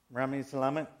Maraming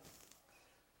salamat.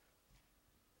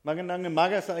 Magandang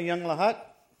umaga sa iyong lahat.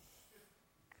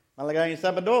 Maligayang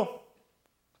Sabado.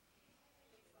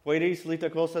 Pwede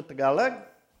salita ko sa Tagalog?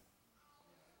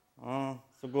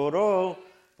 Siguro,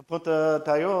 papunta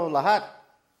tayo lahat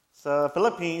sa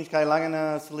Philippines, kailangan na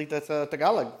salita sa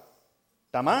Tagalog.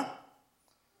 Tama?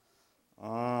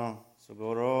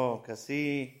 Siguro,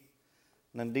 kasi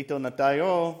nandito na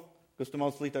tayo, gusto mo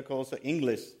salita ko sa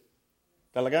English.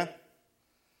 Talaga?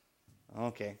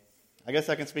 Okay. I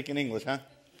guess I can speak in English, huh?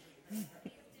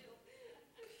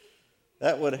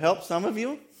 That would help some of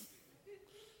you.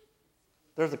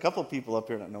 There's a couple people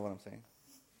up here that know what I'm saying.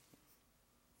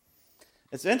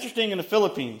 It's interesting in the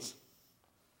Philippines.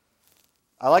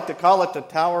 I like to call it the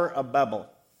Tower of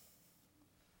Babel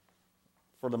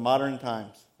for the modern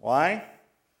times. Why?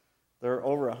 There are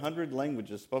over 100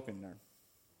 languages spoken there.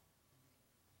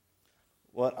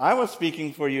 What I was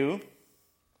speaking for you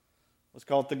was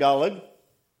called Tagalog,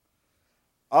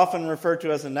 often referred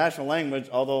to as a national language,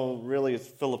 although really it's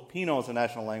Filipino as a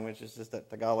national language. It's just that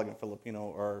Tagalog and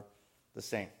Filipino are the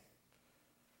same.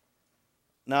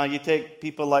 Now you take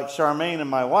people like Charmaine and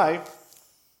my wife,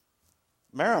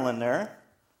 Marilyn there,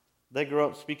 they grew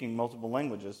up speaking multiple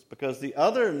languages because the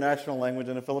other national language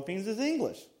in the Philippines is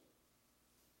English.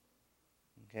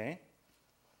 Okay?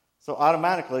 So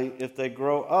automatically, if they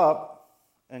grow up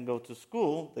and go to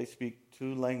school, they speak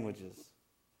 2 languages.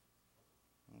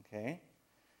 Okay?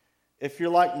 If you're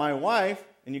like my wife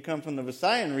and you come from the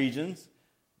Visayan regions,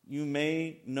 you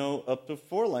may know up to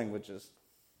 4 languages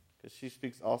because she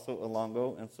speaks also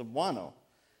Ilonggo and Cebuano.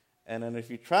 And then if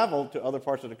you travel to other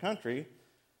parts of the country,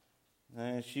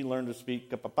 she learned to speak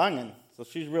Kapampangan. So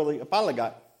she's really a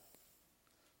polyglot.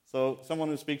 So someone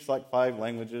who speaks like 5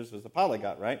 languages is a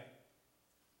polyglot, right?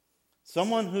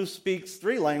 Someone who speaks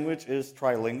 3 languages is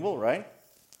trilingual, right?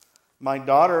 My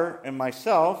daughter and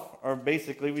myself are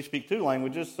basically, we speak 2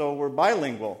 languages, so we're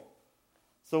bilingual.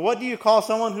 So what do you call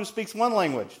someone who speaks 1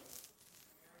 language?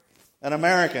 An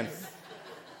American.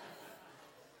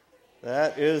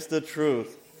 That is the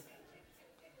truth.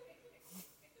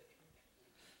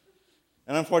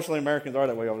 And unfortunately, Americans are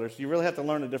that way over there, so you really have to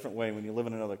learn a different way when you live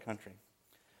in another country.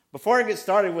 Before I get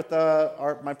started with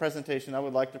my presentation, I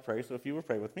would like to pray, so if you would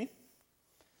pray with me.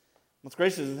 Most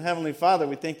gracious and Heavenly Father,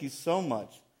 we thank you so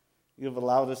much. You have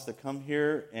allowed us to come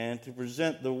here and to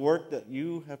present the work that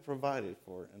you have provided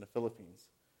for in the Philippines.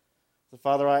 So,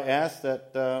 Father, I ask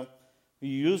that you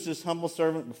use this humble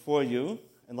servant before you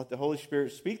and let the Holy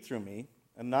Spirit speak through me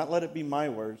and not let it be my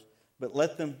words, but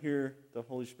let them hear the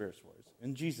Holy Spirit's words.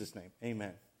 In Jesus' name,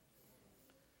 amen.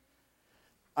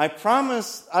 I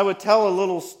promised I would tell a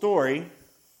little story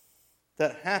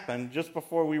that happened just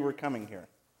before we were coming here.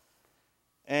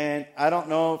 And I don't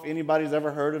know if anybody's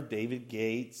ever heard of David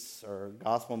Gates or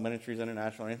Gospel Ministries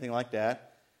International or anything like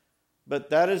that. But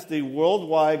that is the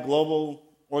worldwide global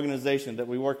organization that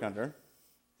we work under.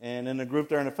 And in the group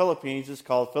there in the Philippines, it's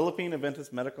called Philippine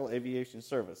Adventist Medical Aviation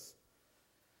Service.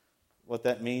 What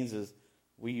that means is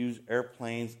we use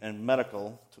airplanes and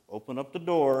medical to open up the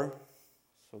door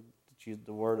so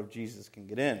the word of Jesus can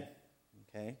get in.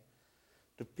 Okay?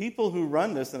 The people who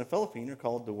run this in the Philippines are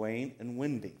called Dwayne and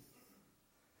Wendy.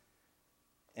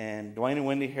 And Dwayne and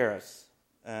Wendy Harris,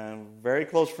 very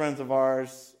close friends of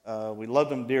ours. We love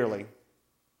them dearly.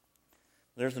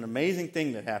 There's an amazing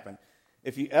thing that happened.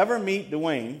 If you ever meet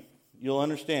Dwayne, you'll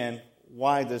understand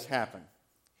why this happened.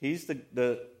 He's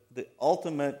the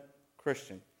ultimate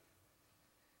Christian.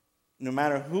 No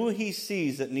matter who he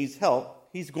sees that needs help,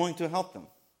 he's going to help them.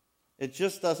 It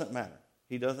just doesn't matter.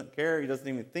 He doesn't care. He doesn't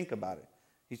even think about it.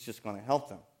 He's just going to help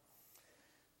them.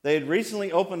 They had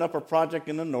recently opened up a project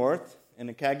in the north, in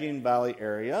the Cagayan Valley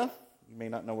area. You may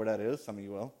not know where that is. Some of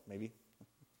you will, maybe.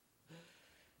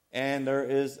 And there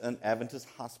is an Adventist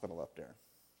hospital up there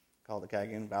called the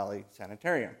Cagayan Valley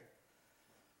Sanitarium.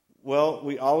 Well,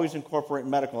 we always incorporate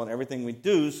medical in everything we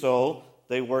do, so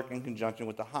they work in conjunction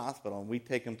with the hospital. And we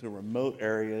take them to remote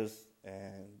areas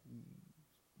and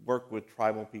work with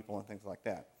tribal people and things like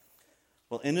that.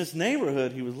 Well, in this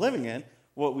neighborhood he was living in,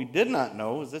 what we did not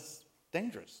know is it's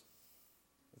dangerous.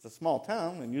 It's a small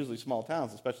town, and usually small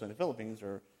towns, especially in the Philippines,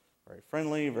 are very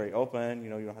friendly, very open. You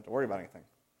don't have to worry about anything.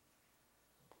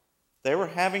 They were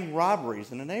having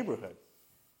robberies in the neighborhood.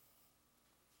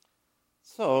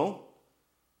 So,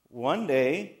 one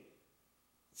day,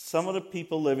 some of the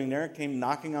people living there came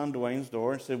knocking on Dwayne's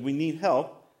door and said, "We need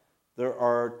help. There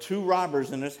are 2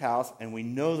 robbers in this house, and we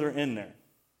know they're in there."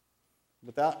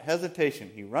 Without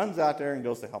hesitation, he runs out there and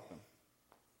goes to help them.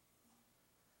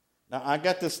 Now, I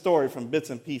got this story from bits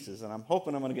and pieces, and I'm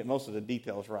hoping I'm going to get most of the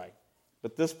details right.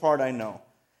 But this part I know.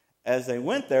 As they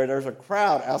went there, there's a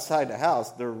crowd outside the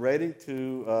house. They're ready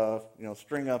to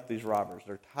string up these robbers.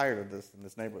 They're tired of this in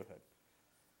this neighborhood.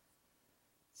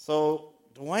 So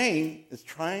Dwayne is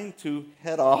trying to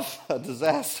head off a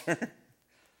disaster.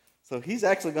 So he's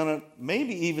actually going to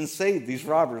maybe even save these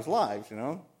robbers' lives,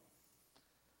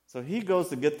 So he goes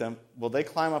to get them. Well, they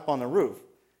climb up on the roof.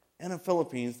 And in the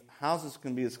Philippines, houses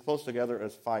can be as close together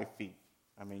as 5 feet.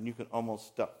 I mean, you can almost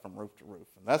step from roof to roof.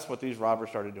 And that's what these robbers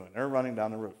started doing. They're running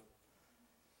down the roof.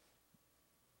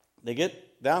 They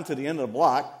get down to the end of the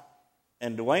block,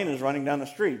 and Dwayne is running down the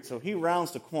street. So he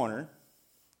rounds the corner,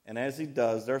 and as he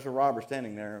does, there's a robber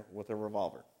standing there with a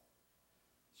revolver.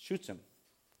 Shoots him.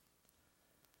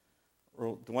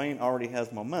 Dwayne already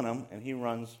has momentum, and he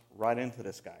runs right into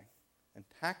this guy and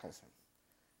tackles him.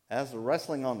 As they're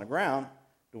wrestling on the ground,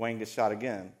 Dwayne gets shot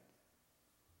again.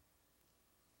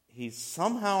 He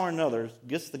somehow or another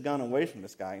gets the gun away from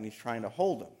this guy, and he's trying to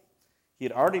hold him. He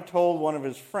had already told one of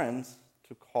his friends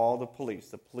to call the police.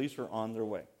 The police were on their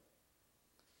way.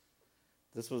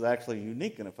 This was actually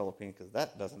unique in the Philippines because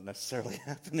that doesn't necessarily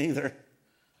happen either.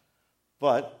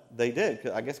 But they did,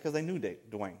 I guess because they knew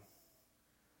Dwayne.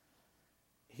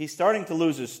 He's starting to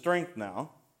lose his strength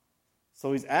now,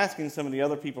 so he's asking some of the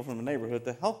other people from the neighborhood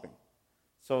to help him.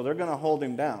 So they're going to hold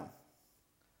him down.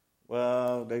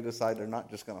 Well, they decide they're not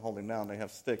just going to hold him down. They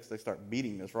have sticks. They start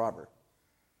beating this robber.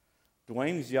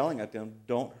 Dwayne's yelling at them,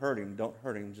 don't hurt him,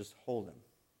 just hold him.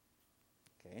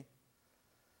 Okay?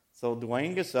 So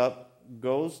Dwayne gets up,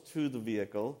 goes to the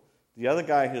vehicle. The other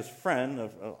guy, his friend,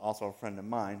 also a friend of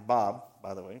mine, Bob,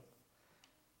 by the way,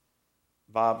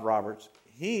 Bob Roberts,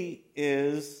 he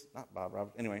is, not Bob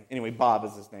Roberts, anyway, Bob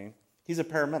is his name. He's a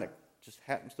paramedic, just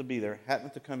happens to be there,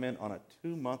 happens to come in on a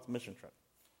 2-month mission trip.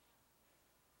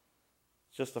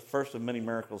 It's just the first of many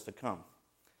miracles to come.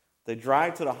 They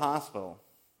drive to the hospital.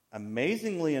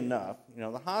 Amazingly enough,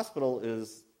 the hospital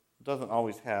doesn't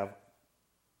always have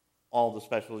all the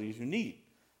specialties you need.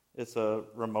 It's a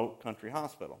remote country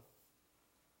hospital.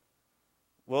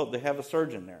 Well, they have a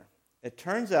surgeon there. It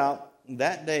turns out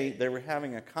that day they were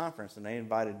having a conference, and they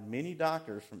invited many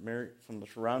doctors from the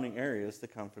surrounding areas to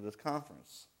come for this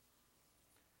conference.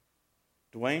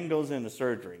 Dwayne goes into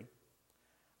surgery.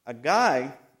 A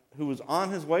guy who was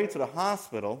on his way to the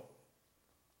hospital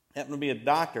happened to be a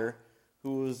doctor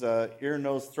who was an ear,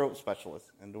 nose, throat specialist,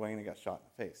 and Dwayne had got shot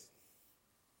in the face.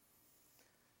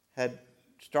 Had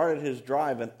started his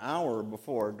drive an hour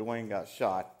before Dwayne got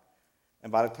shot,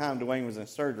 and by the time Dwayne was in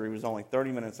surgery, he was only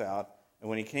 30 minutes out, and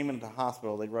when he came into the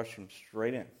hospital, they rushed him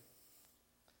straight in.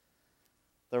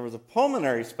 There was a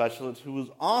pulmonary specialist who was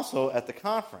also at the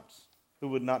conference, who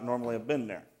would not normally have been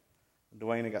there.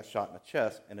 Dwayne had got shot in the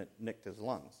chest, and it nicked his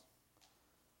lungs.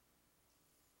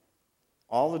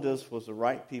 All of this was the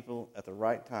right people at the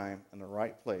right time in the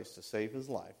right place to save his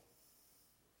life.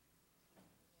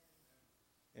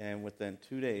 And within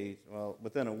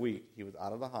within a week, he was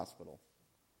out of the hospital.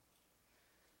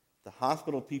 The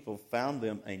hospital people found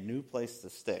them a new place to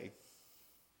stay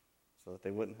so that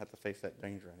they wouldn't have to face that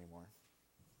danger anymore.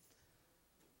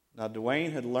 Now,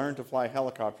 Dwayne had learned to fly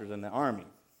helicopters in the Army.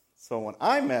 So when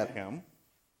I met him,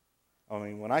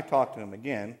 when I talked to him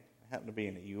again, I happened to be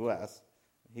in the U.S.,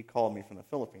 he called me from the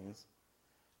Philippines.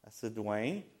 I said,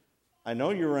 Dwayne, I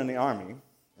know you were in the Army,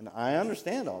 and I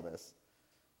understand all this,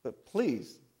 but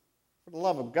please, for the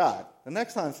love of God, the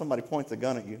next time somebody points a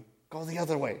gun at you, go the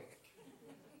other way.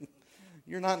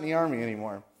 You're not in the Army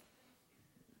anymore.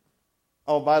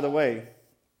 Oh, by the way,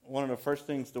 one of the first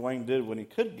things Dwayne did when he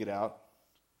could get out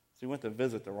is he went to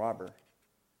visit the robber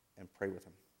and pray with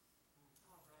him.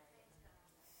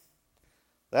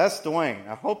 That's Dwayne.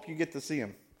 I hope you get to see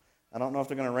him. I don't know if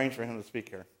they're going to arrange for him to speak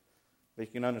here, but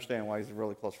you can understand why he's a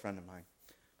really close friend of mine.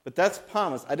 But that's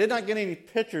Thomas. I did not get any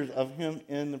pictures of him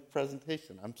in the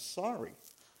presentation. I'm sorry.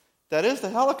 That is the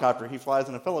helicopter he flies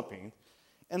in the Philippines,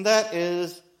 and that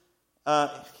is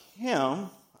him,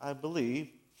 I believe,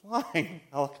 flying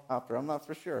helicopter. I'm not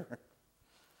for sure.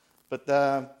 But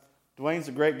Dwayne's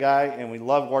a great guy, and we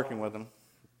love working with him.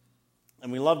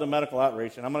 And we love the medical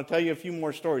outreach. And I'm going to tell you a few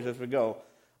more stories as we go.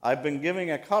 I've been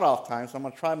giving a cutoff time, so I'm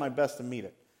going to try my best to meet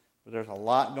it. But there's a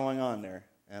lot going on there,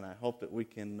 and I hope that we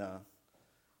can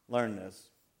learn this.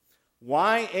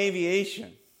 Why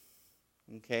aviation?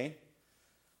 Okay.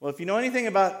 Well, if you know anything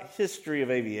about history of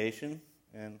aviation,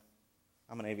 and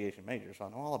I'm an aviation major, so I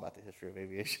know all about the history of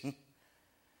aviation,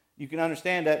 you can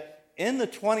understand that in the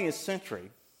 20th century,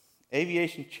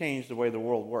 aviation changed the way the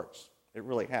world works. It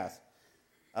really has.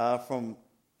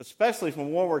 Especially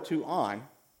from World War II on,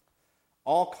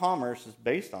 all commerce is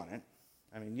based on it.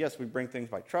 I mean, yes, we bring things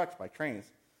by trucks, by trains,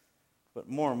 but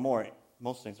more and more,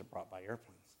 most things are brought by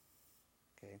airplanes.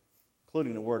 Okay.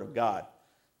 including the Word of God.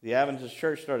 The Adventist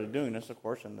Church started doing this, of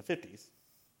course, in the 50s.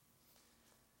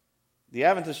 The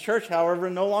Adventist Church, however,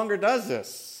 no longer does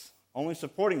this, only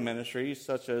supporting ministries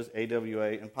such as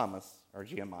AWA and PAMAS, or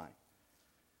GMI.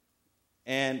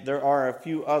 And there are a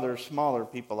few other smaller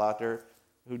people out there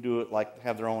who do it, like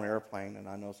have their own airplane, and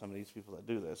I know some of these people that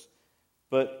do this.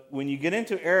 But when you get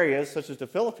into areas such as the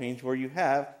Philippines where you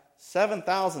have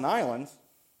 7,000 islands,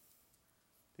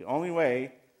 the only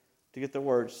way to get the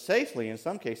word safely, in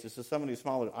some cases, to some of these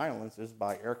smaller islands is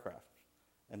by aircraft.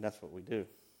 And that's what we do.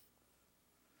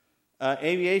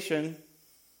 Aviation,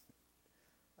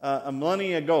 a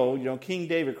millennia ago, King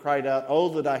David cried out, "Oh,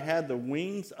 that I had the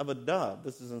wings of a dove."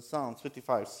 This is in Psalms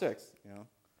 55:6,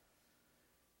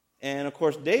 And, of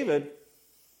course, David,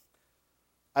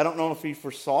 I don't know if he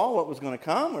foresaw what was going to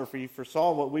come or if he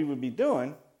foresaw what we would be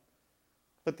doing,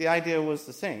 but the idea was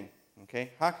the same,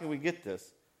 okay? How can we get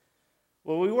this?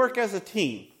 Well, we work as a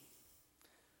team.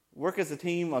 We work as a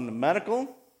team on the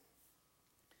medical.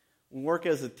 We work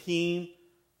as a team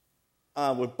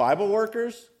with Bible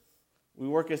workers. We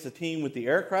work as a team with the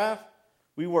aircraft.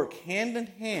 We work hand in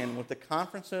hand with the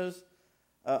conferences.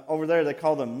 Over there, they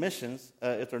call them missions,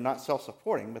 if they're not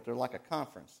self-supporting, but they're like a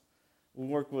conference. We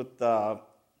work with the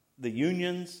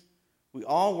unions. We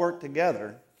all work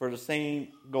together for the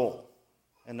same goal,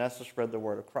 and that's to spread the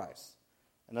word of Christ.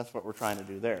 And that's what we're trying to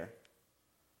do there.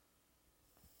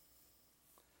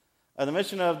 The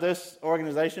mission of this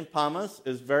organization, PAMAS,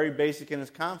 is very basic in its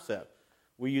concept.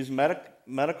 We use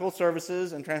medical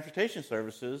services and transportation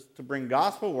services to bring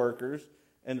gospel workers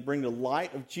and to bring the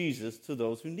light of Jesus to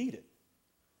those who need it.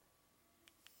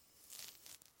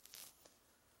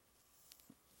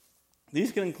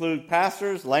 These can include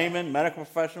pastors, laymen, medical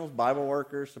professionals, Bible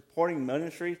workers, supporting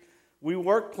ministries. We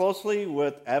work closely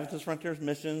with Adventist Frontiers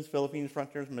Missions, Philippines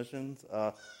Frontiers Missions,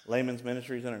 Laymen's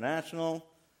Ministries International,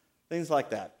 things like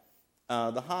that.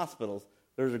 The hospitals.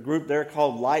 There's a group there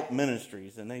called Light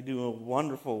Ministries, and they do a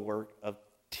wonderful work of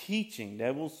teaching.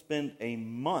 They will spend a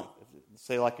month,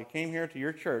 say like I came here to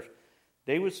your church,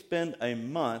 they would spend a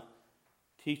month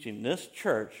teaching this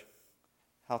church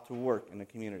how to work in the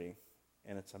community.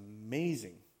 And it's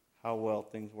amazing how well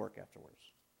things work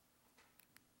afterwards.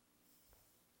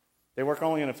 They work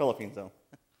only in the Philippines, though.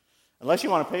 Unless you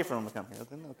want to pay for them to come here,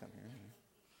 then they'll come here.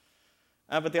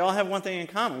 But they all have one thing in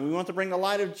common. We want to bring the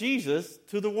light of Jesus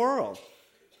to the world.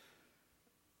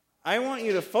 I want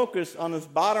you to focus on this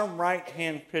bottom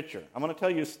right-hand picture. I'm going to tell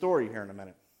you a story here in a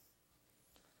minute.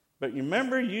 But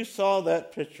remember, you saw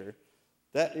that picture.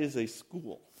 That is a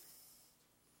school.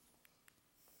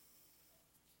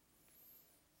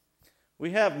 We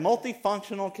have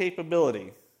multifunctional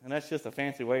capability, and that's just a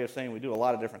fancy way of saying we do a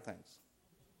lot of different things.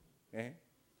 Okay?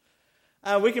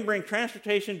 We can bring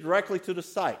transportation directly to the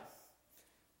site.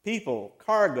 People,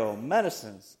 cargo,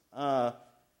 medicines.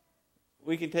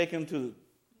 We can take them to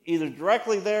either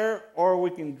directly there or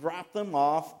we can drop them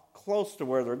off close to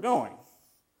where they're going.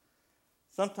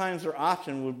 Sometimes their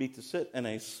option would be to sit in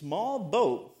a small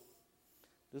boat.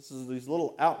 This is these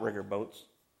little outrigger boats,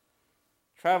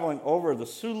 traveling over the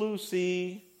Sulu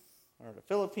Sea or the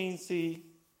Philippine Sea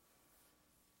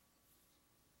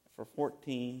for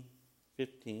 14,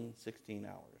 15, 16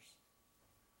 hours.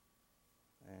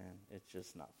 And it's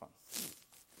just not fun.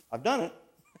 I've done it,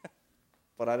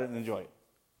 but I didn't enjoy it.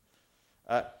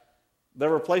 There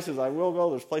were places I will go,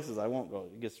 there's places I won't go.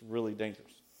 It gets really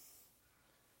dangerous.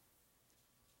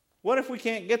 What if we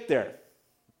can't get there?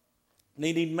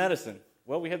 They need medicine.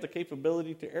 Well, we have the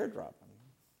capability to airdrop.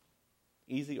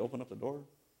 Easy, open up the door,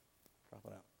 drop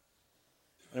it out.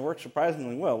 And it works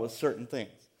surprisingly well with certain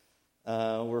things.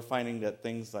 We're finding that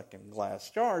things like in glass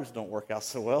jars don't work out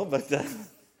so well, but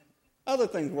other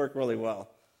things work really well.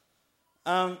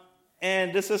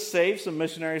 And this has saved some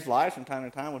missionaries' lives from time to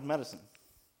time with medicine.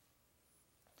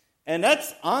 And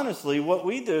that's honestly what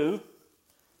we do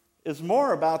is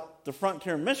more about the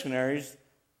frontier missionaries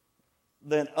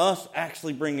than us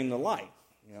actually bringing the light.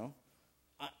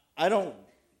 I don't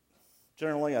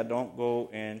go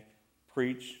and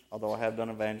preach, although I have done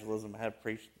evangelism, I have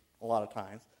preached a lot of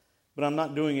times, but I'm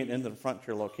not doing it in the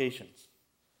frontier locations.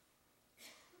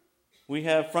 We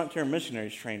have frontier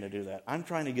missionaries trained to do that. I'm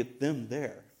trying to get them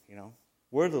there,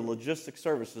 We're the logistic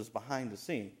services behind the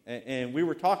scene. And we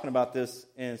were talking about this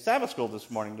in Sabbath school this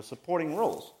morning, the supporting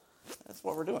roles. That's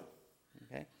what we're doing,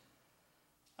 okay?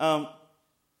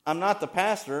 I'm not the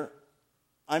pastor.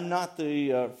 I'm not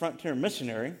the frontier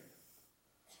missionary.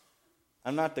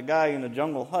 I'm not the guy in the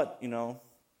jungle hut,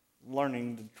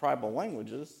 learning the tribal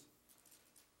languages,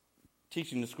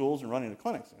 teaching the schools and running the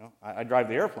clinics. I drive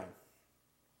the airplane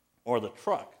or the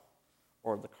truck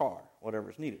or the car,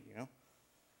 whatever's needed,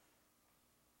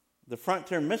 the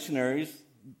frontier missionaries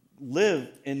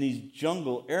lived in these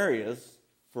jungle areas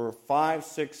for 5,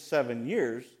 6, 7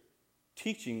 years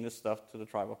teaching this stuff to the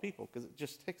tribal people because it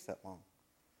just takes that long.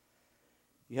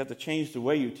 You have to change the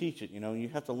way you teach it. You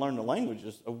have to learn the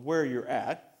languages of where you're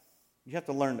at. You have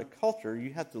to learn the culture.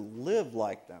 You have to live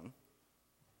like them.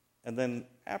 And then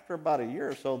after about a year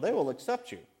or so, they will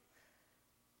accept you.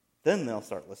 Then they'll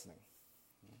start listening.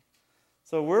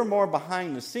 So we're more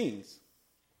behind the scenes.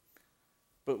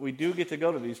 But we do get to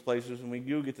go to these places, and we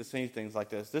do get to see things like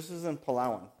this. This is in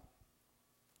Palawan.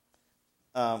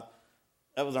 That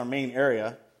was our main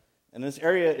area. And this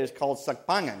area is called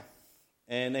Sagpangan.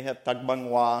 And they have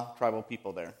Tagbangwa tribal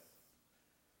people there.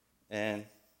 And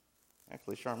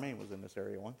actually, Charmaine was in this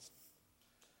area once.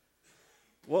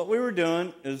 What we were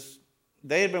doing is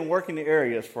they had been working the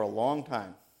areas for a long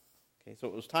time. Okay, so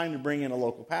it was time to bring in a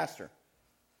local pastor.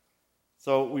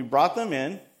 So we brought them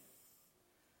in.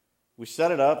 We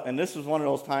set it up. And this was one of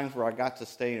those times where I got to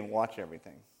stay and watch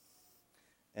everything.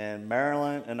 And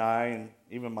Marilyn and I, and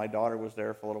even my daughter was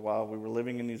there for a little while. We were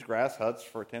living in these grass huts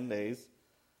for 10 days.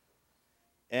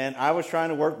 And I was trying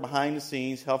to work behind the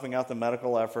scenes, helping out the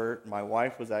medical effort. My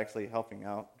wife was actually helping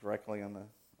out directly on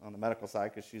the medical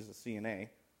side because she's a CNA.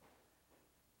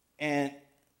 And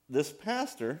this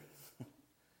pastor,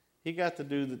 he got to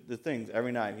do the things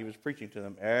every night. He was preaching to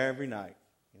them every night,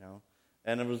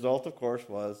 And the result, of course,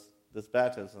 was this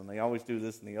baptism. They always do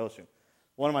this in the ocean.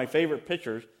 One of my favorite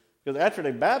pictures, because after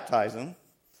they baptize them,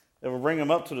 they will bring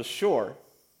them up to the shore,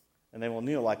 and they will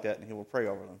kneel like that, and he will pray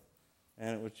over them.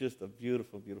 And it was just a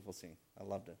beautiful, beautiful scene. I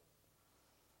loved it.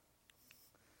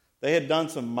 They had done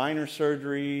some minor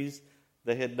surgeries.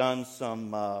 They had done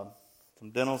some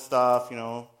dental stuff,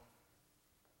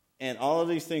 And all of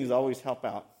these things always help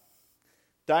out.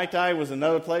 Dai Tai was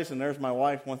another place, and there's my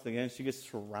wife once again. She gets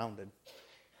surrounded.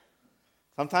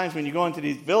 Sometimes when you go into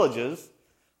these villages,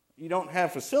 you don't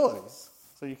have facilities.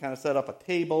 So you kind of set up a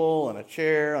table and a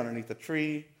chair underneath a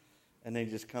tree, and they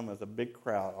just come as a big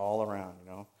crowd all around,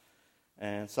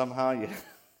 And somehow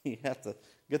you have to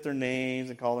get their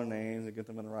names and call their names and get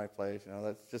them in the right place.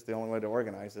 That's just the only way to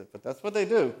organize it. But that's what they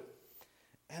do.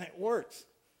 And it works.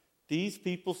 These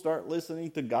people start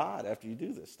listening to God after you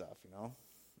do this stuff,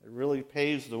 It really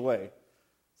paves the way.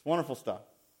 It's wonderful stuff.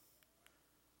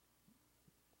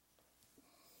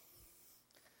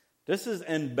 This is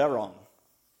in Berong.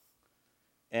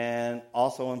 And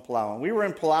also in Palawan. We were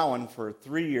in Palawan for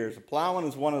 3 years. Palawan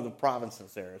is one of the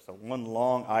provinces there. It's one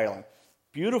long island.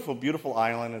 Beautiful, beautiful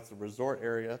island. It's a resort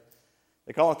area.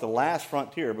 They call it the last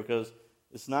frontier because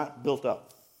it's not built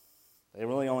up. They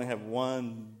really only have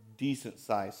one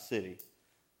decent-sized city.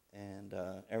 And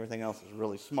everything else is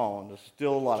really small. And there's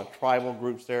still a lot of tribal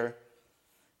groups there.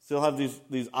 Still have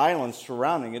these islands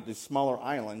surrounding it, these smaller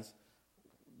islands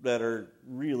that are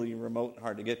really remote and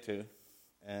hard to get to.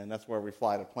 And that's where we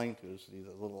fly the plane to, is these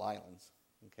little islands.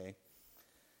 Okay.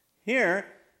 Here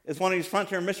is one of these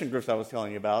frontier mission groups I was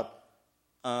telling you about.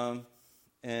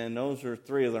 And those are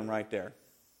 3 of them right there.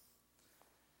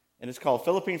 And it's called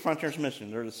Philippine Frontiers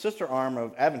Mission. They're the sister arm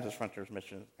of Adventist Frontiers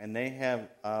Mission. And they have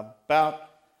about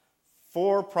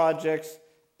 4 projects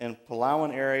in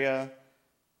Palawan area,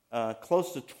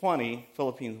 close to 20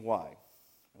 Philippines-wide,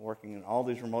 working in all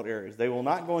these remote areas. They will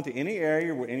not go into any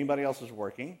area where anybody else is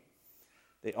working.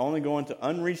 They only go into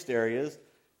unreached areas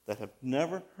that have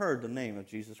never heard the name of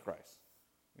Jesus Christ.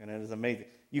 And it is amazing.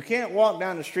 You can't walk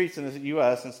down the streets in the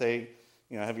U.S. and say,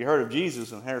 have you heard of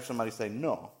Jesus? And hear somebody say,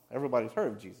 no. Everybody's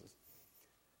heard of Jesus.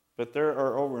 But there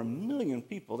are over 1 million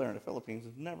people there in the Philippines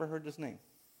who've never heard this name.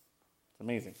 It's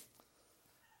amazing.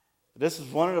 This is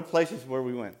one of the places where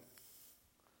we went.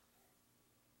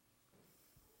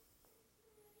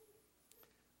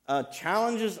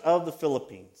 Challenges of the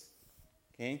Philippines.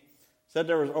 Okay. Said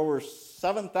there was over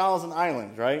 7,000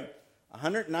 islands, right?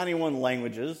 191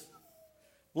 languages.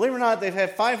 Believe it or not, they've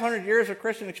had 500 years of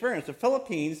Christian experience. The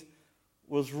Philippines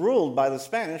was ruled by the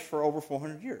Spanish for over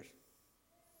 400 years.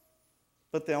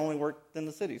 But they only worked in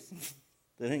the cities.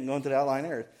 They didn't go into the outlying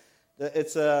areas.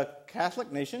 It's a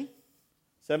Catholic nation,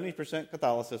 70%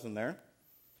 Catholicism there,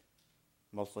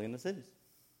 mostly in the cities.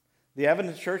 The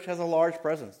Adventist Church has a large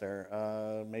presence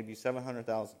there, maybe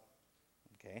 700,000.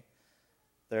 Okay.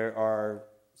 There are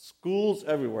schools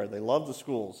everywhere. They love the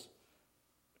schools.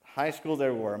 High schools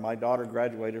everywhere. My daughter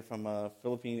graduated from a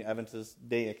Philippine Adventist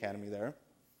Day Academy there.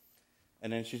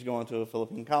 And then she's going to a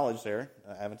Philippine college there,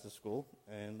 Adventist school,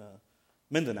 in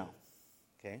Mindanao.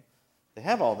 Okay? They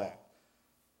have all that.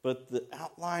 But the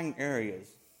outlying areas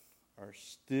are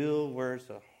still where it's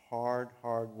a hard,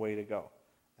 hard way to go.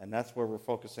 And that's where we're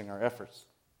focusing our efforts.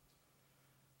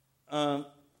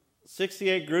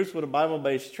 68 groups with a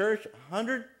Bible-based church,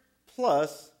 100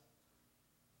 plus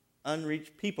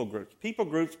unreached people groups. People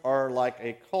groups are like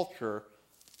a culture,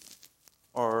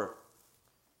 or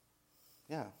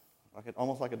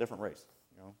almost like a different race.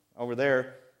 Over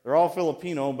there, they're all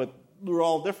Filipino, but they're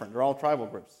all different. They're all tribal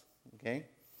groups. Okay,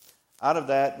 out of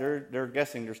that, they're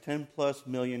guessing there's 10 plus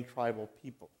million tribal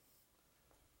people.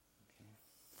 Okay.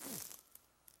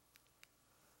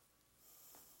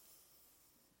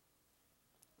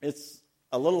 It's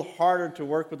a little harder to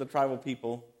work with the tribal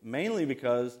people, mainly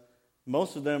because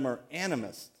most of them are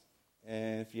animists.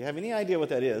 And if you have any idea what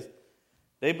that is,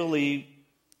 they believe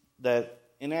that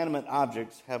inanimate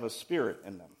objects have a spirit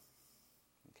in them.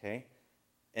 Okay?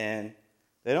 And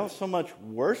they don't so much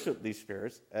worship these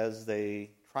spirits as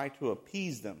they try to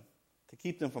appease them, to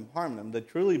keep them from harming them. They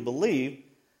truly believe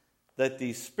that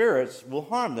these spirits will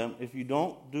harm them if you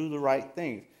don't do the right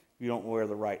things. If you don't wear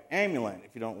the right amulet,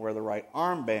 if you don't wear the right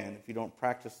armband, if you don't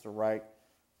practice the right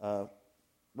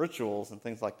rituals and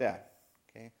things like that.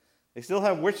 Okay? They still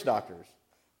have witch doctors.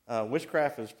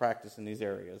 Witchcraft is practiced in these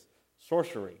areas.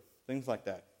 Sorcery, things like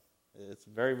that. It's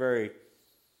very, very,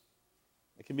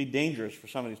 it can be dangerous for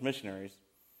some of these missionaries.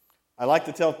 I like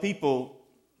to tell people,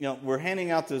 we're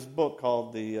handing out this book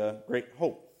called The Great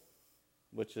Hope,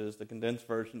 which is the condensed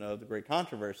version of The Great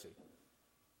Controversy.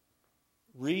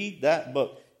 Read that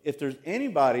book. If there's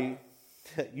anybody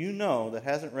that you know that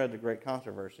hasn't read The Great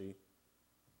Controversy,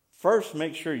 first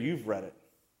make sure you've read it,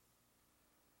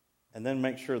 and then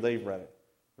make sure they've read it.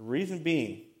 The reason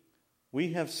being,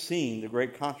 we have seen The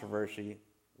Great Controversy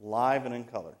live and in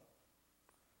color.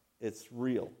 It's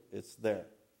real. It's there.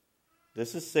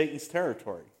 This is Satan's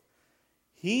territory.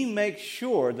 He makes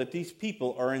sure that these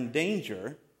people are in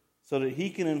danger so that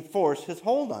he can enforce his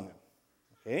hold on them.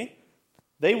 Okay?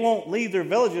 They won't leave their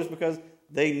villages because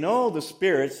they know the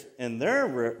spirits in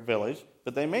their village,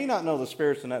 but they may not know the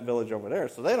spirits in that village over there,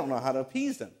 so they don't know how to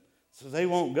appease them. So they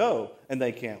won't go, and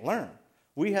they can't learn.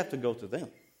 We have to go to them.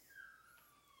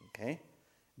 Okay?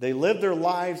 They live their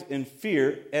lives in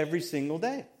fear every single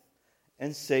day.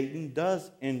 And Satan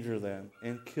does injure them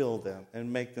and kill them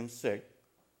and make them sick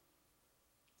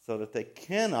so that they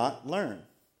cannot learn.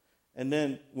 And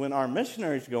then when our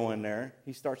missionaries go in there,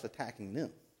 he starts attacking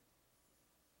them.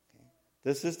 Okay?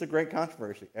 This is the Great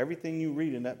Controversy. Everything you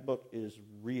read in that book is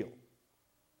real.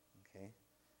 Okay?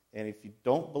 And if you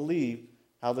don't believe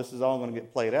how this is all going to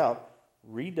get played out,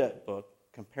 read that book,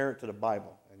 compare it to the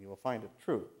Bible, and you will find it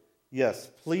true.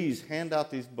 Yes, please hand out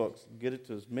these books. Get it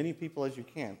to as many people as you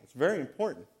can. It's very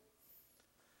important.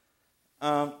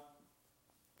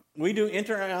 We do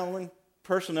inter-island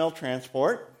personnel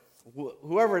transport.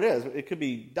 Whoever it is, it could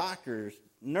be doctors,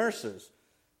 nurses,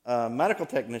 medical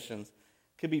technicians,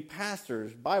 it could be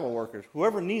pastors, Bible workers,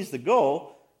 whoever needs to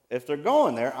go. If they're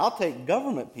going there, I'll take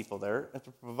government people there if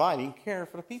they're providing care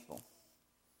for the people.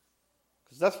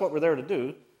 Because that's what we're there to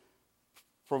do.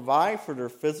 Provide for their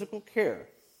physical care.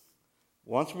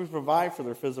 Once we provide for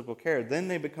their physical care, then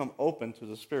they become open to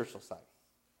the spiritual side.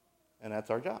 And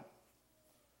that's our job.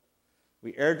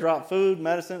 We airdrop food,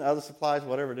 medicine, other supplies,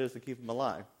 whatever it is to keep them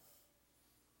alive.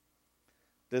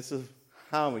 This is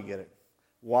how we get it.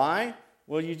 Why?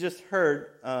 Well, you just heard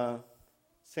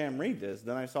Sam read this.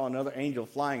 Then I saw another angel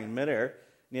flying in midair, and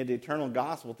he had the eternal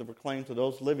gospel to proclaim to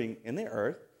those living in the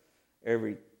earth,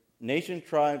 every nation,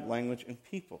 tribe, language, and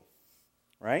people.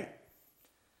 Right?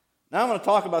 Now I'm going to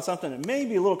talk about something that may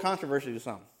be a little controversial to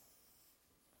some.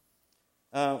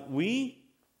 We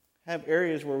have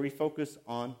areas where we focus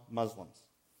on Muslims.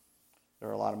 There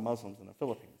are a lot of Muslims in the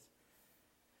Philippines.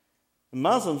 The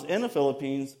Muslims in the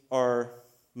Philippines are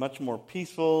much more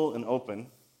peaceful and open,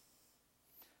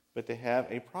 but they have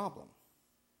a problem.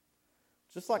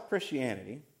 Just like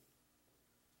Christianity,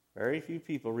 very few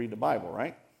people read the Bible,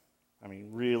 right? I mean,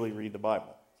 really read the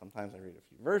Bible. Sometimes I read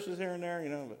a few verses here and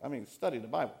there, but study the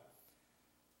Bible.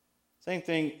 Same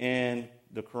thing in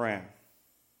the Quran.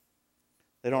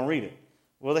 They don't read it.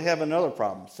 Well, they have another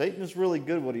problem. Satan is really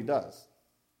good at what he does.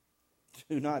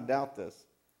 Do not doubt this.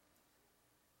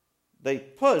 They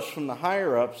push from the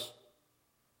higher-ups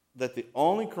that the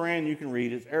only Quran you can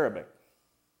read is Arabic.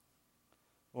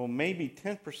 Well, maybe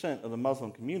 10% of the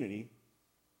Muslim community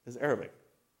is Arabic.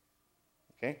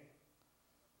 Okay?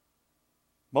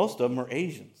 Most of them are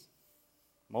Asians.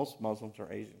 Most Muslims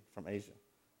are Asian, from Asia.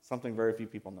 Something very few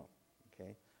people know.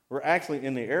 Okay? We're actually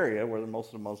in the area where most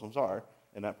of the Muslims are,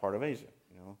 in that part of Asia.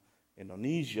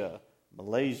 Indonesia,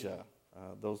 Malaysia,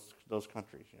 those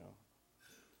countries.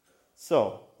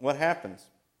 So, what happens?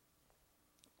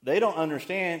 They don't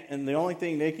understand, and the only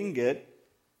thing they can get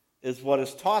is what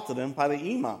is taught to them by the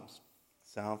imams.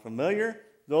 Sound familiar?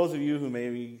 those of you who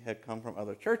maybe had come from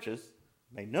other churches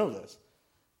may know this.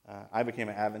 I became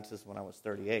an Adventist when I was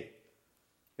 38.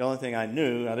 The only thing I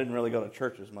knew, I didn't really go to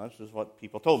church as much, was what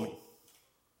people told me.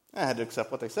 I had to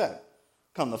accept what they said.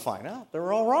 Come to find out, they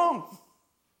were all wrong.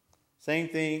 Same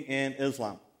thing in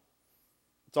Islam.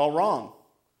 It's all wrong.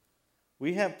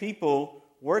 We have people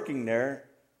working there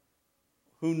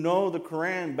who know the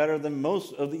Quran better than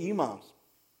most of the imams.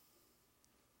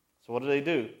 So what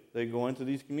do? They go into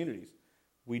these communities.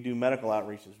 We do medical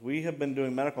outreaches. We have been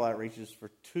doing medical outreaches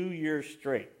for 2 years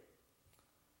straight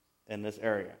in this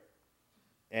area.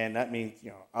 And that means,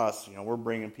 us, we're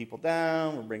bringing people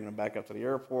down, we're bringing them back up to the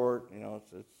airport.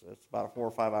 It's about a 4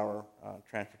 or 5 hour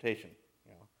transportation.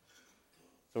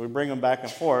 So we bring them back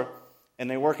and forth, and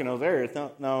they work in those areas.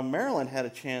 Now, Marilyn had a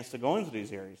chance to go into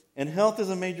these areas, and health is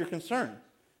a major concern.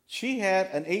 She had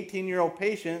an 18-year-old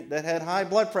patient that had high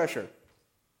blood pressure.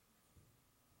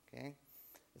 Okay?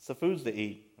 It's the foods they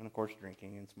eat, and of course,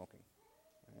 drinking and smoking.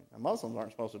 Right? Now, Muslims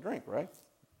aren't supposed to drink, right?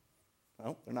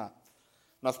 No, they're not.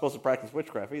 Not supposed to practice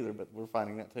witchcraft either, but we're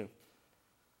finding that too.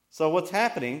 So what's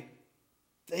happening,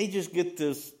 they just get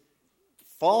this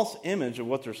false image of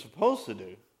what they're supposed to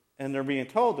do, and they're being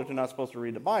told that they're not supposed to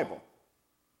read the Bible.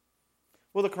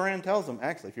 Well, the Quran tells them,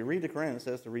 actually, if you read the Quran, it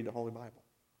says to read the Holy Bible.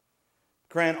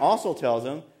 The Quran also tells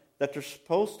them that they're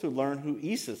supposed to learn who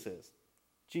Isis is,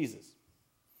 Jesus.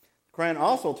 The Quran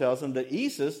also tells them that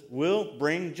Isis will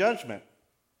bring judgment.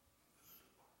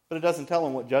 But it doesn't tell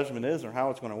them what judgment is or how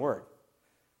it's going to work.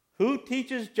 Who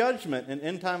teaches judgment in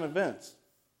end-time events?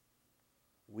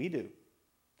 We do.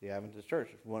 The Adventist Church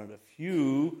is one of the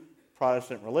few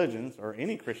Protestant religions, or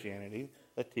any Christianity,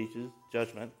 that teaches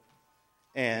judgment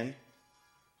and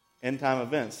end-time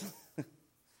events.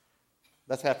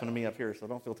 That's happened to me up here, so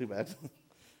don't feel too bad.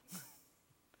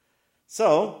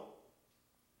 So,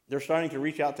 they're starting to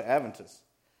reach out to Adventists.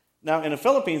 Now, in the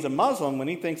Philippines, a Muslim, when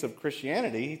he thinks of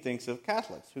Christianity, he thinks of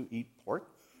Catholics who eat pork,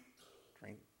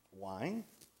 drink wine,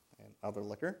 and other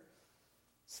liquor,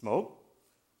 smoke.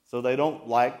 So they don't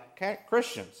like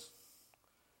Christians.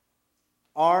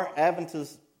 Our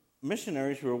Adventist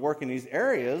missionaries who are working these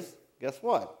areas, guess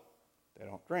what? They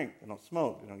don't drink, they don't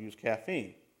smoke, they don't use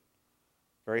caffeine.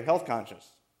 Very health conscious.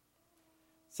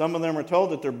 Some of them are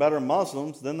told that they're better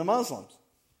Muslims than the Muslims.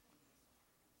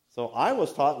 So I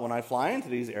was taught when I fly into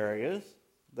these areas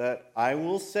that I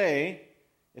will say,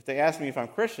 if they ask me if I'm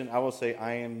Christian, I will say,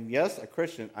 I am, yes, a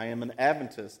Christian. I am an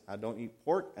Adventist. I don't eat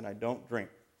pork and I don't drink.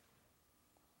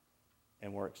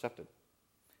 And we're accepted.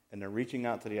 And they're reaching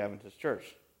out to the Adventist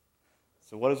Church.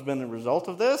 So what has been the result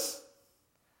of this?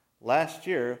 Last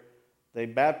year, they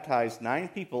baptized 9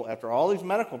 people after all these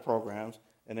medical programs,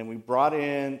 and then we brought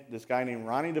in this guy named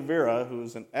Ronnie DeVera, who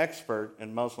is an expert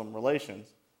in Muslim relations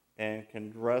and can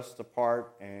dress the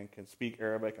part and can speak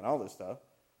Arabic and all this stuff.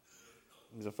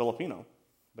 He's a Filipino,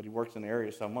 but he works in the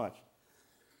area so much.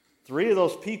 3 of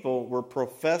those people were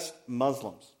professed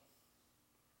Muslims.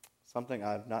 Something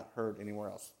I've not heard anywhere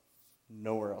else.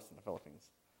 Nowhere else in the Philippines.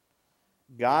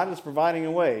 God is providing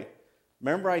a way.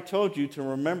 Remember I told you to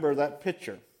remember that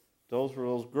picture. Those were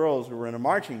those girls who were in a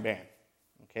marching band.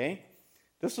 Okay?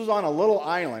 This was on a little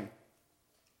island.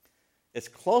 It's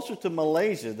closer to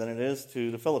Malaysia than it is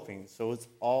to the Philippines, so it's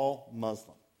all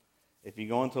Muslim. If you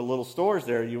go into little stores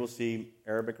there, you will see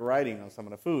Arabic writing on some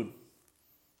of the food.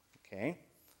 Okay?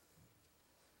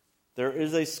 There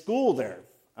is a school there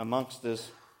amongst this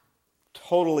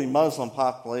totally Muslim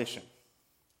population.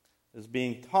 Is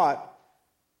being taught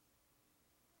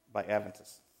by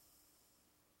Adventists.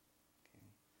 Okay.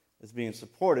 It's being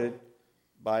supported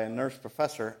by a nurse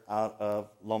professor out of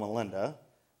Loma Linda,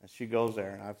 and she goes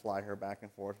there, and I fly her back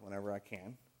and forth whenever I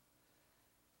can.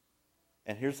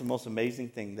 And here's the most amazing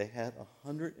thing. They had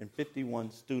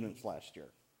 151 students last year.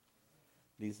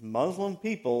 These Muslim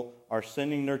people are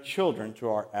sending their children to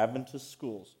our Adventist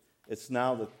schools. It's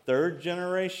now the 3rd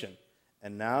generation,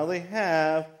 and now they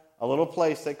have a little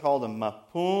place they call the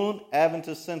Mapun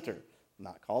Adventist Center.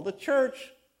 Not called a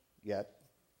church yet,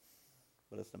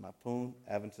 but it's the Mapun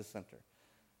Adventist Center.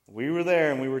 We were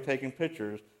there and we were taking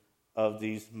pictures of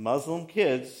these Muslim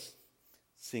kids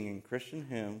singing Christian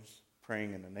hymns,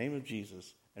 praying in the name of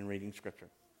Jesus, and reading Scripture.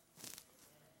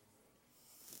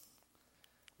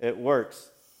 It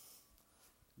works.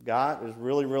 God is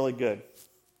really, really good.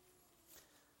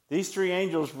 These 3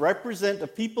 angels represent the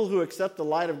people who accept the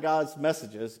light of God's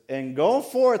messages and go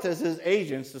forth as His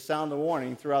agents to sound the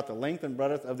warning throughout the length and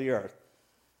breadth of the earth.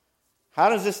 How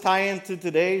does this tie into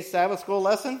today's Sabbath school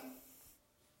lesson?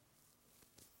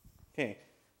 Okay.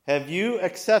 Have you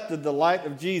accepted the light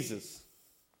of Jesus?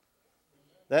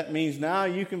 That means now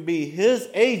you can be His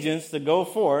agents to go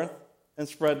forth and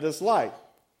spread this light.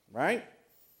 right?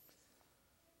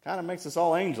 Kind of makes us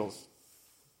all angels.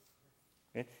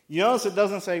 Okay? You notice it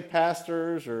doesn't say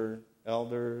pastors or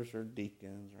elders or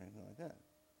deacons or anything like that.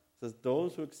 It says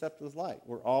those who accept His light.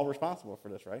 We're all responsible for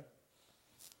this, right?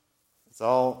 It's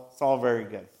all very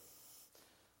good.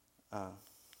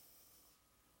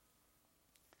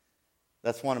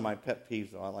 That's one of my pet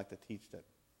peeves, though. I like to teach that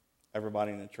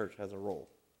everybody in the church has a role.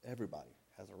 Everybody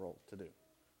has a role to do.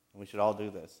 And we should all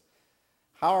do this.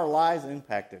 How are lives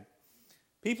impacted?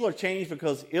 People are changed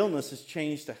because illness is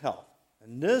changed to health.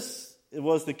 And this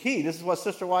was the key. This is what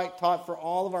Sister White taught for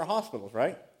all of our hospitals,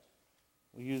 right?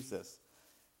 We use this.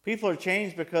 People are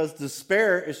changed because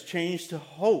despair is changed to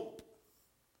hope.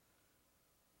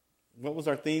 What was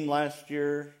our theme last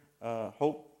year?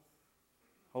 Hope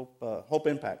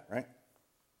impact, right?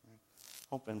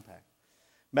 Hope impact.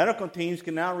 Medical teams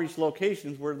can now reach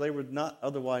locations where they would not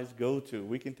otherwise go to.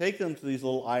 We can take them to these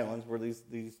little islands where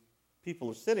these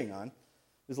people are sitting on,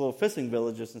 these little fishing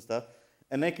villages and stuff,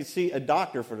 and they can see a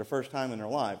doctor for the first time in their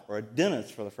life, or a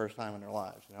dentist for the first time in their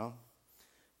lives, you know.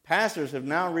 Pastors have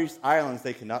now reached islands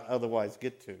they cannot otherwise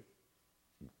get to.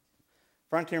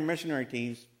 Frontier missionary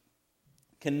teams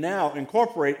can now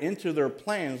incorporate into their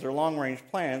plans, their long-range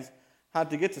plans, how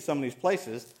to get to some of these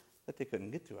places that they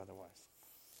couldn't get to otherwise.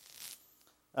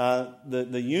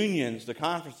 The unions, the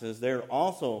conferences, they're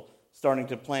also starting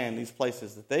to plan these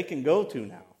places that they can go to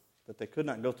now that they could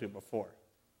not go to before.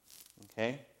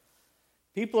 Okay?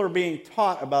 People are being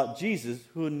taught about Jesus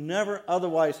who had never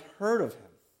otherwise heard of Him.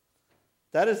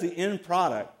 That is the end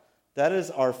product. That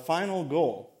is our final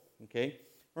goal. Okay?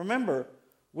 Remember,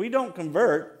 we don't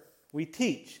convert, we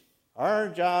teach. Our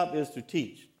job is to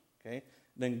teach. Okay?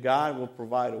 Then God will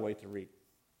provide a way to reach.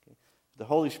 Okay? The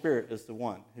Holy Spirit is the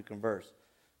one who converts.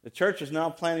 The church is now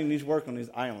planning these work on these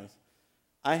islands.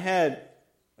 I had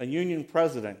a union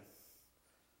president.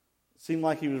 It seemed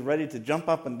like he was ready to jump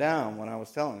up and down when I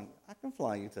was telling him, I can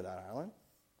fly you to that island.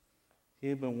 He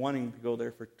had been wanting to go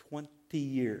there for 20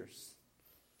 years.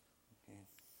 Okay.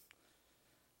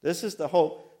 This is the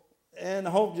hope. And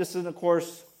the hope just isn't, of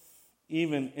course,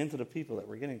 even into the people that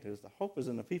we're getting to. The hope is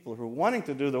in the people who are wanting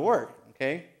to do the work.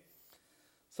 Okay?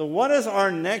 So what is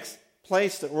our next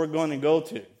place that we're going to go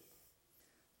to?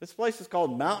 This place is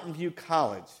called Mountain View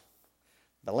College,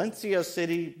 Valencia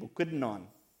City, Bukidnon.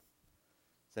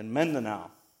 It's in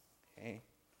Mindanao. Okay.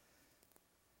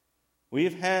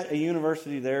 We've had a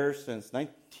university there since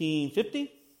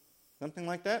 1950, something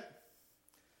like that.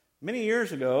 Many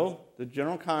years ago, the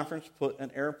General Conference put an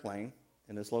airplane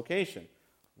in this location.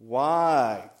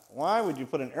 Why? Why would you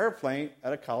put an airplane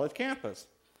at a college campus?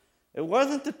 It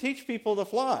wasn't to teach people to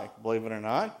fly, believe it or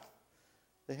not.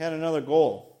 They had another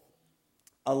goal.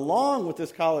 Along with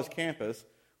this college campus,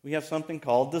 we have something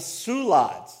called the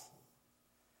SULADs.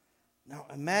 Now,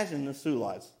 imagine the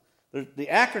SULADs. The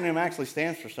acronym actually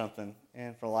stands for something,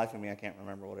 and for the life of me, I can't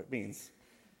remember what it means.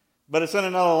 But it's in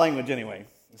another language anyway.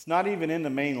 It's not even in the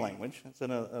main language. It's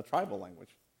in a tribal language,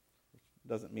 which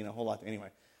doesn't mean a whole lot anyway.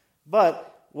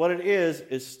 But what it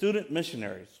is student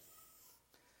missionaries.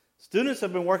 Students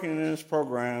have been working in this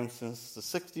program since the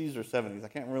 60s or 70s. I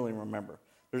can't really remember.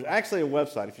 There's actually a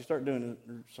website. If you start doing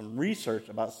some research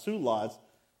about SULADs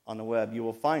on the web, you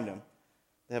will find them.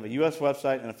 They have a U.S.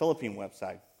 website and a Philippine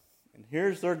website. And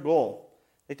here's their goal.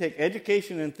 They take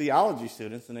education and theology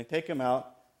students and they take them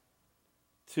out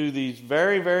to these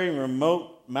very, very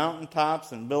remote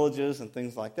mountaintops and villages and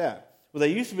things like that. Well, they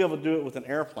used to be able to do it with an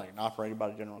airplane operated by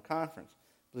the General Conference.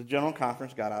 But the General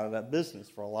Conference got out of that business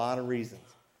for a lot of reasons.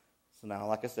 So now,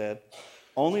 like I said,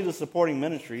 only the supporting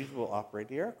ministries will operate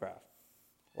the aircraft.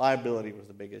 Liability was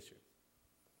the big issue.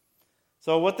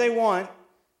 So what they want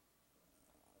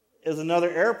is another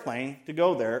airplane to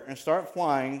go there and start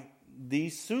flying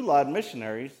these SULAD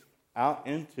missionaries out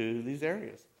into these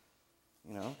areas.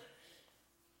 You know,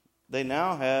 they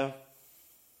now have,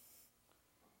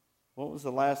 what was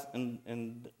the last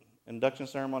induction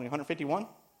ceremony? 151?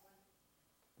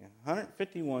 Yeah,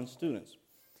 151 students.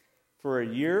 For a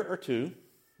year or two,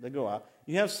 they go out.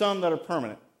 You have some that are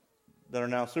permanent, that are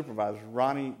now supervisors.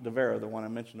 Ronnie DeVera, the one I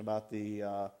mentioned about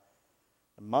the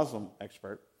Muslim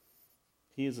expert,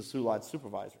 he is a SULAD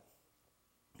supervisor.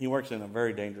 He works in a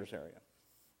very dangerous area.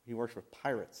 He works with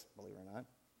pirates, believe it or not.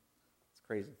 It's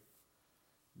crazy.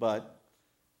 But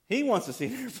he wants to see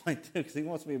an airplane too, because he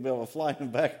wants me to be able to fly him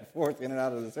back and forth in and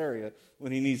out of this area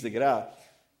when he needs to get out.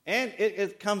 And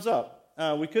it comes up.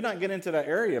 We could not get into that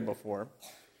area before.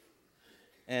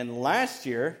 And last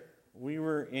year, we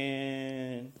were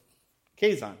in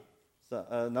Quezon,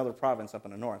 another province up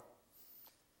in the north.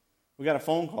 We got a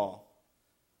phone call.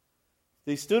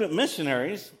 These student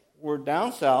missionaries were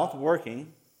down south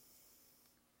working,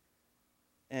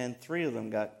 and 3 of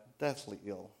them got deathly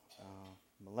ill.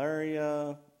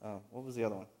 Malaria. What was the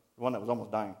other one? The one that was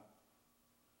almost dying.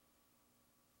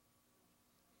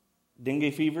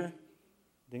 Dengue fever.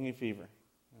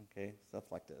 Okay, stuff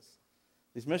like this.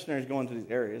 These missionaries go into these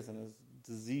areas, and it's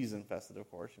disease infested, of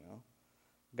course,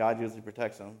 God usually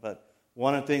protects them. But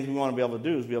one of the things we want to be able to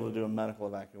do is be able to do a medical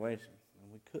evacuation.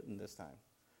 And we couldn't this time.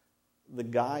 The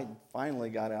guide finally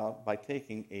got out by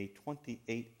taking a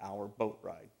 28-hour boat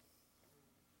ride.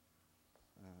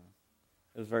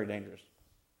 It was very dangerous.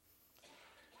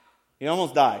 He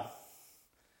almost died.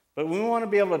 But we want to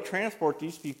be able to transport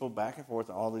these people back and forth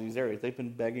to all of these areas. They've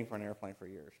been begging for an airplane for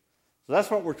years. So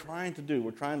that's what we're trying to do.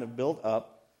 We're trying to build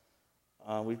up.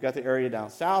 We've got the area down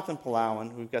south in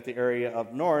Palawan. We've got the area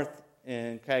up north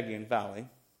in Cagayan Valley.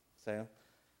 So,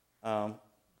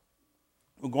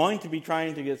 we're going to be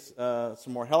trying to get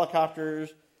some more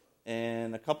helicopters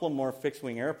and a couple more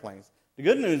fixed-wing airplanes. The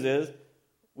good news is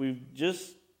we've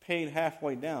just paid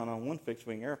halfway down on one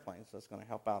fixed-wing airplane, so that's going to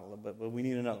help out a little bit, but we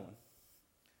need another one.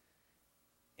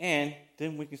 And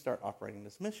then we can start operating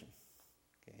this mission.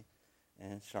 Okay?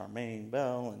 And Charmaine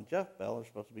Bell and Jeff Bell are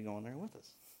supposed to be going there with us.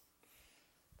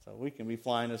 So we can be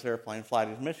flying this airplane, fly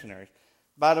these missionaries.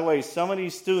 By the way, some of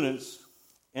these students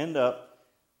end up,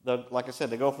 like I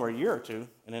said, they go for a year or two,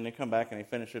 and then they come back and they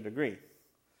finish their degree.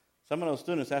 Some of those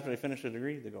students, after they finish their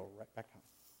degree, they go right back home.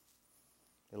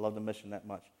 They love the mission that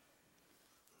much.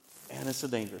 And it's a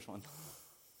dangerous one.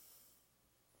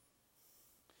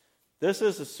 This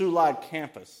is the Sulad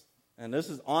campus, and this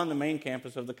is on the main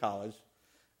campus of the college.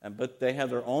 But they have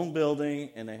their own building,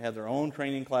 and they have their own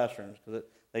training classrooms, because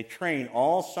they train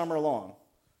all summer long.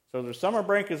 So their summer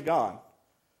break is gone.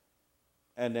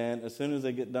 And then as soon as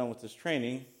they get done with this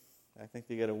training, I think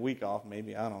they get a week off,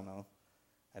 maybe, I don't know.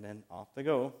 And then off they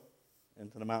go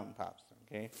into the mountaintops,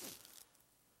 okay?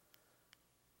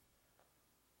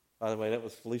 By the way, that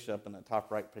was Felicia up in the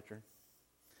top right picture.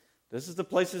 This is the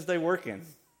places they work in.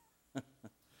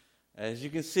 As you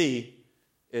can see,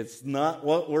 it's not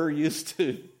what we're used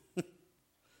to.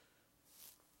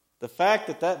 The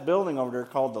fact that building over there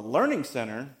called the Learning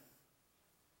Center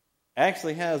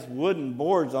actually has wooden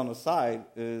boards on the side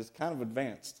is kind of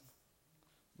advanced.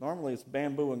 Normally it's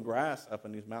bamboo and grass up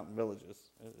in these mountain villages.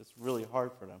 It's really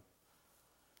hard for them.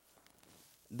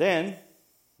 Then,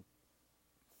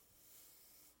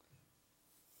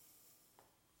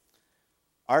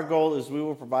 our goal is we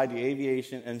will provide the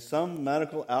aviation and some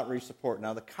medical outreach support.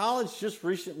 Now, the college just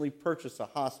recently purchased a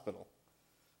hospital,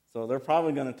 so they're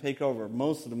probably going to take over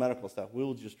most of the medical stuff.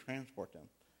 We'll just transport them,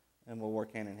 and we'll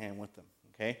work hand in hand with them,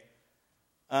 okay?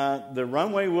 The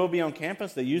runway will be on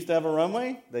campus. They used to have a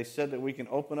runway. They said that we can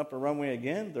open up a runway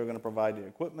again. They're going to provide the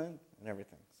equipment and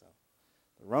everything. So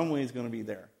the runway is going to be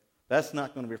there. That's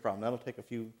not going to be a problem. That'll take a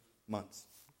few months.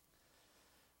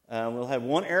 We'll have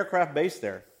one aircraft base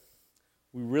there.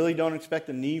 We really don't expect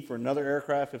a need for another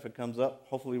aircraft if it comes up.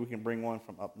 Hopefully we can bring one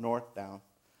from up north down.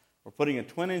 We're putting a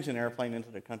twin-engine airplane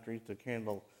into the country to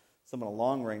handle some of the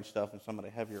long-range stuff and some of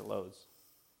the heavier loads.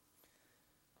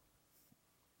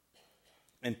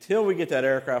 Until we get that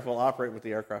aircraft, we'll operate with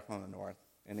the aircraft on the north.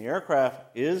 And the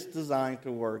aircraft is designed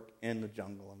to work in the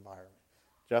jungle environment.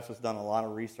 Jeff has done a lot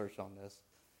of research on this.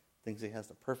 Thinks he has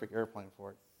the perfect airplane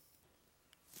for it.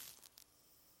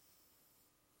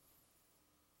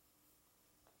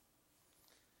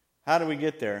 How do we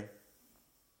get there?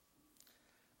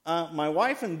 My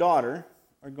wife and daughter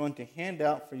are going to hand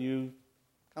out for you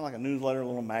kind of like a newsletter, a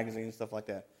little magazine, stuff like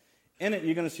that. In it,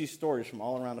 you're going to see stories from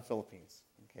all around the Philippines,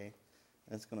 okay?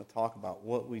 And it's going to talk about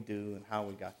what we do and how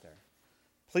we got there.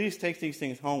 Please take these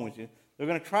things home with you. They're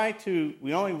going to try to,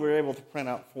 we only were able to print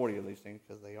out 40 of these things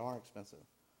because they are expensive.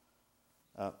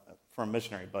 For a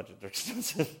missionary budget, they're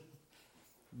expensive.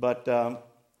 But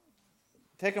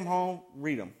take them home,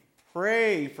 read them.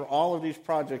 Pray for all of these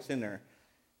projects in there.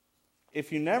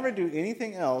 If you never do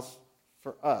anything else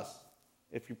for us,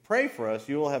 if you pray for us,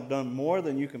 you will have done more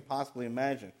than you can possibly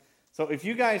imagine. So if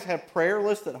you guys have prayer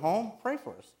lists at home, pray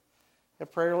for us.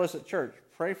 Have prayer lists at church,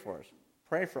 pray for us.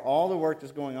 Pray for all the work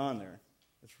that's going on there.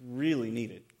 It's really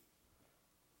needed.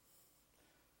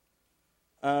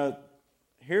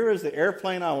 Here is the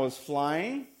airplane I was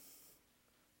flying.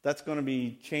 That's going to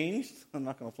be changed. I'm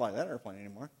not going to fly that airplane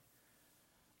anymore.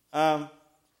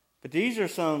 But these are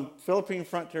some Philippine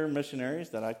frontier missionaries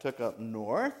that I took up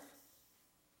north.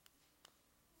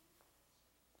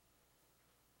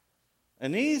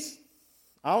 And these,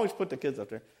 I always put the kids up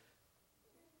there.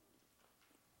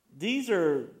 These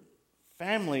are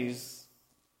families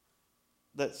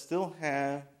that still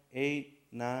have 8,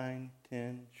 9,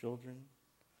 10 children.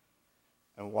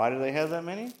 And why do they have that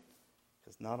many?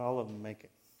 Because not all of them make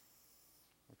it.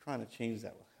 trying to change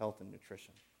that with health and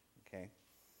nutrition. Okay.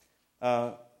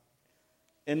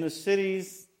 In the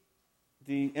cities,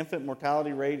 the infant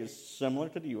mortality rate is similar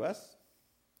to the U.S.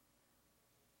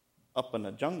 Up in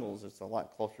the jungles, it's a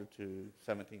lot closer to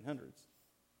 1700s.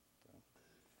 So,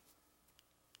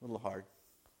 a little hard.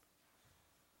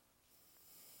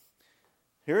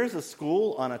 Here's a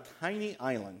school on a tiny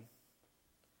island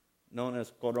known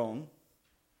as Coron,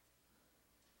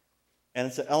 and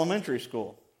it's an elementary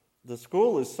school. The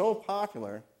school is so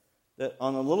popular that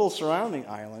on the little surrounding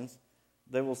islands,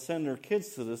 they will send their kids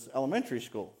to this elementary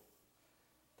school.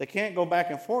 They can't go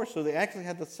back and forth, so they actually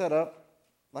had to set up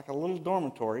like a little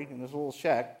dormitory in this little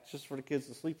shack just for the kids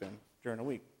to sleep in during the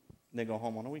week. And they go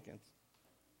home on the weekends.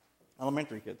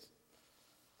 Elementary kids.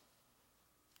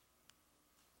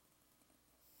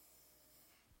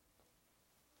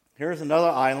 Here's another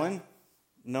island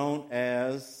known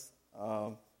as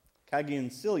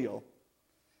Caguancillo.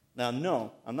 Now,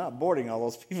 no, I'm not boarding all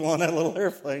those people on that little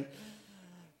airplane.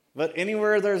 But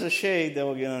anywhere there's a shade, they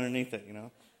will get underneath it,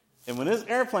 And when this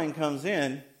airplane comes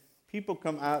in, people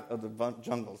come out of the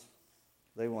jungles.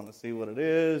 They want to see what it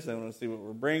is. They want to see what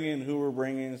we're bringing, who we're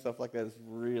bringing, and stuff like that. It's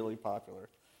really popular.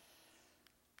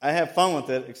 I have fun with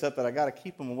it, except that I got to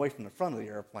keep them away from the front of the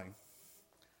airplane.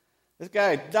 This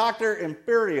guy, Dr.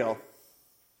 Imperial,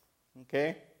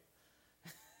 okay?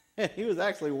 He was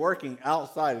actually working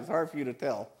outside. It's hard for you to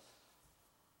tell.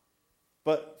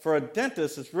 But for a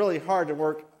dentist, it's really hard to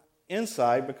work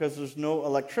inside because there's no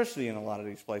electricity in a lot of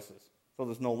these places. So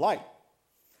there's no light.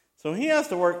 So he has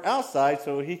to work outside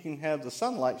so he can have the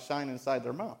sunlight shine inside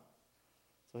their mouth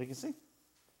so he can see.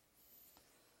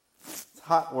 It's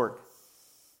hot work.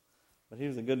 But he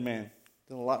was a good man.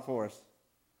 Did a lot for us.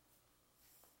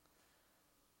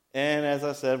 And as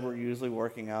I said, we're usually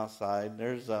working outside.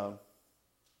 There's I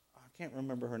can't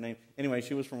remember her name. Anyway,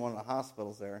 she was from one of the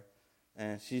hospitals there.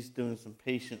 And she's doing some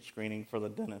patient screening for the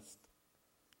dentist.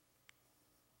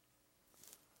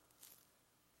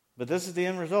 But this is the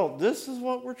end result. This is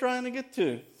what we're trying to get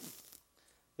to.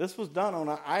 This was done on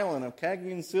an island of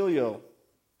Caguancillo.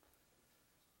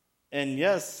 And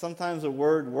yes, sometimes a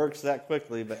word works that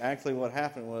quickly, but actually what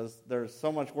happened was there's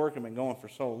so much work had been going for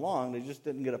so long, they just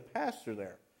didn't get a pastor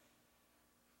there.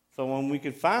 So when we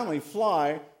could finally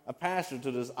fly a pastor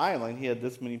to this island, he had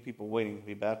this many people waiting to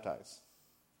be baptized.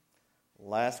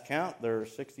 Last count, there are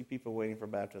 60 people waiting for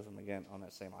baptism again on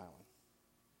that same island.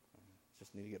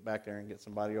 Just need to get back there and get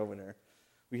somebody over there.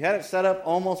 We had it set up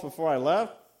almost before I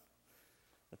left.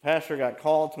 The pastor got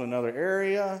called to another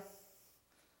area.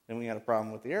 Then we had a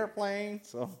problem with the airplane,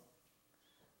 so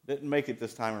didn't make it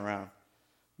this time around.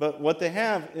 But what they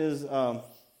have is, I'm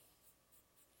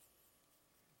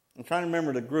trying to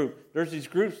remember the group. There's these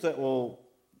groups that will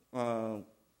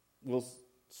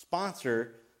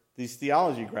sponsor these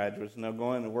theology graduates, and they'll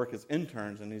go in and work as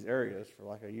interns in these areas for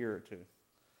like a year or two.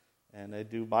 And they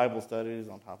do Bible studies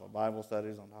on top of Bible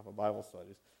studies on top of Bible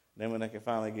studies. And then when they can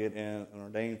finally get in an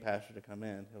ordained pastor to come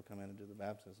in, he'll come in and do the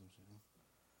baptisms.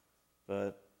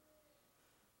 But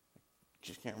I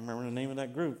just can't remember the name of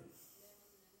that group.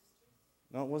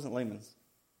 No, it wasn't Layman's.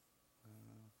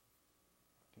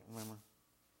 Can't remember.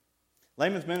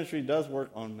 Layman's ministry does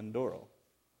work on Mindoro.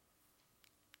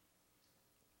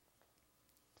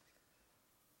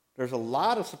 There's a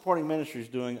lot of supporting ministries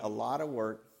doing a lot of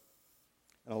work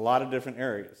in a lot of different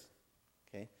areas.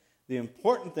 Okay? The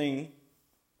important thing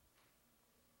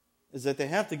is that they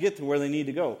have to get to where they need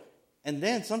to go. And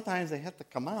then sometimes they have to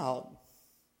come out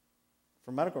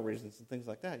for medical reasons and things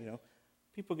like that.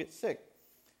 People get sick.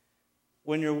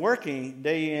 When you're working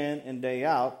day in and day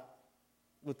out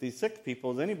with these sick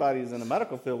people, anybody who's in the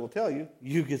medical field will tell you,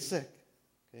 you get sick.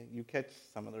 Okay? You catch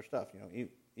some of their stuff,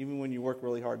 even when you work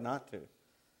really hard not to.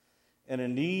 And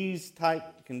in these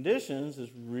type conditions,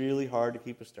 it's really hard to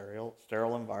keep a sterile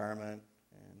environment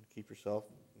and keep yourself,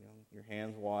 your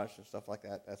hands washed and stuff like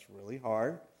that. That's really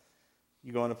hard.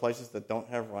 You go into places that don't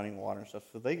have running water and stuff,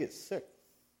 so they get sick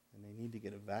and they need to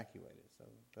get evacuated. So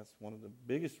that's one of the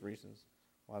biggest reasons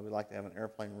why we like to have an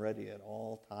airplane ready at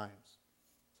all times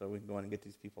so we can go in and get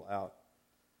these people out.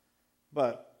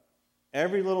 But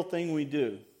every little thing we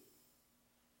do,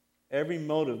 every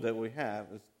motive that we have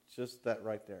is just that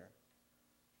right there.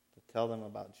 To tell them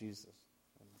about Jesus.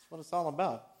 And that's what it's all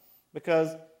about.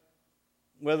 Because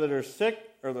whether they're sick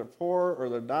or they're poor or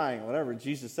they're dying, whatever,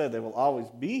 Jesus said they will always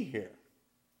be here.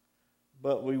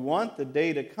 But we want the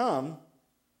day to come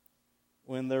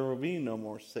when there will be no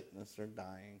more sickness or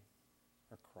dying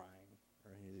or crying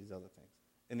or any of these other things.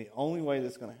 And the only way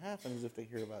that's going to happen is if they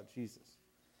hear about Jesus.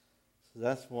 So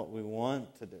that's what we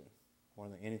want to do more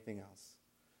than anything else.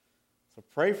 So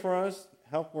pray for us.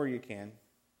 Help where you can.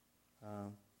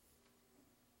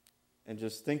 and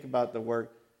just think about the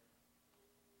work,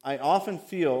 I often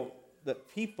feel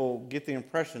that people get the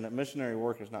impression that missionary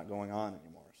work is not going on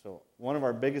anymore. So one of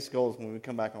our biggest goals when we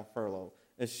come back on furlough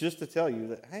is just to tell you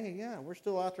that, hey, yeah, we're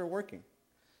still out there working.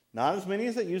 Not as many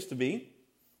as it used to be.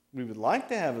 We would like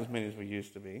to have as many as we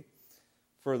used to be.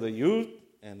 For the youth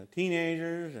and the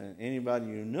teenagers and anybody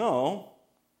you know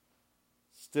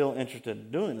still interested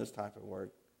in doing this type of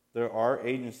work, there are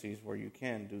agencies where you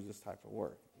can do this type of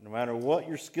work. No matter what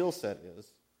your skill set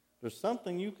is, there's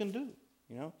something you can do.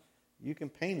 You know, you can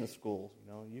paint a school.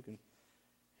 You know, you can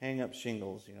hang up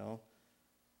shingles. You know,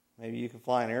 maybe you can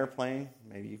fly an airplane.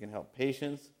 Maybe you can help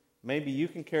patients. Maybe you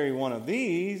can carry one of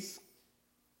these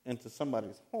into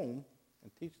somebody's home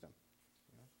and teach them.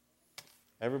 You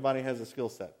know? Everybody has a skill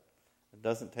set. It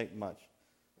doesn't take much,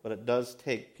 but it does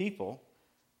take people.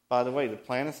 By the way, the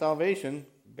plan of salvation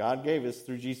God gave us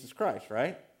through Jesus Christ,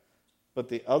 right? But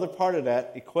the other part of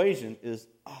that equation is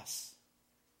us.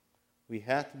 We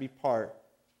have to be part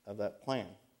of that plan.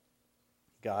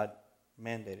 God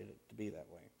mandated it to be that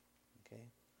way. Okay?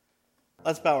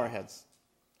 Let's bow our heads.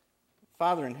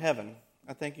 Father in heaven,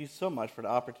 I thank you so much for the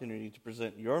opportunity to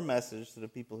present your message to the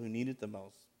people who need it the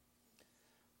most.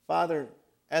 Father,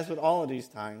 as with all of these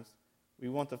times, we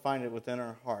want to find it within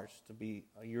our hearts to be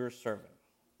your servant.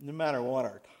 No matter what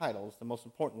our titles, the most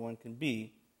important one can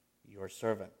be your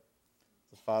servant.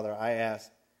 So, Father, I ask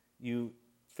you,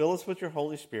 fill us with your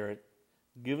Holy Spirit.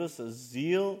 Give us a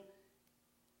zeal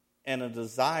and a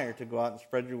desire to go out and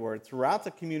spread your word throughout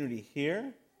the community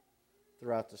here,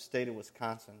 throughout the state of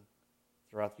Wisconsin,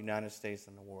 throughout the United States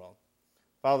and the world.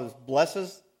 Father, bless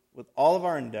us with all of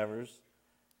our endeavors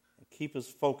and keep us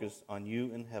focused on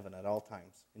you in heaven at all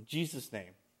times. In Jesus'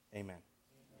 name, amen.